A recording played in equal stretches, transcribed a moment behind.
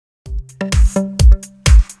Here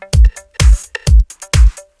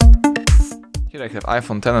I have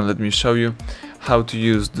iPhone 10 and let me show you how to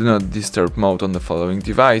use Do Not Disturb mode on the following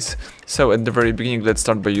device. So at the very beginning, let's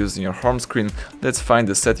start by using your home screen. Let's find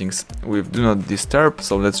the settings with Do Not Disturb,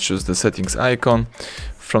 so let's choose the settings icon.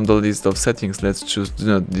 From the list of settings, let's choose Do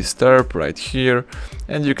Not Disturb right here,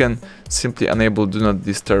 and you can simply enable Do Not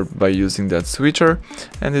Disturb by using that switcher.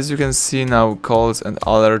 And as you can see now, calls and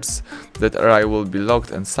alerts that arrive will be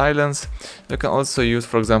locked and silenced. You can also use,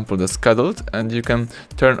 for example, the scheduled, and you can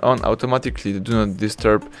turn on automatically the Do Not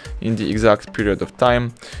Disturb in the exact period of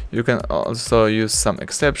time. You can also use some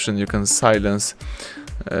exception, you can silence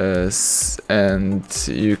and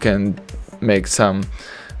you can make some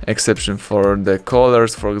exception for the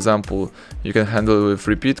callers. For example, you can handle with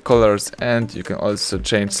repeat callers, and you can also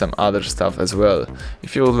change some other stuff as well.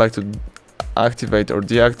 If you would like to activate or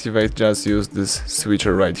deactivate, just use this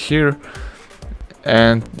switcher right here,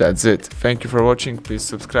 and that's it. Thank you for watching. Please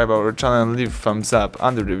subscribe our channel and leave a thumbs up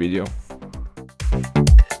under the video.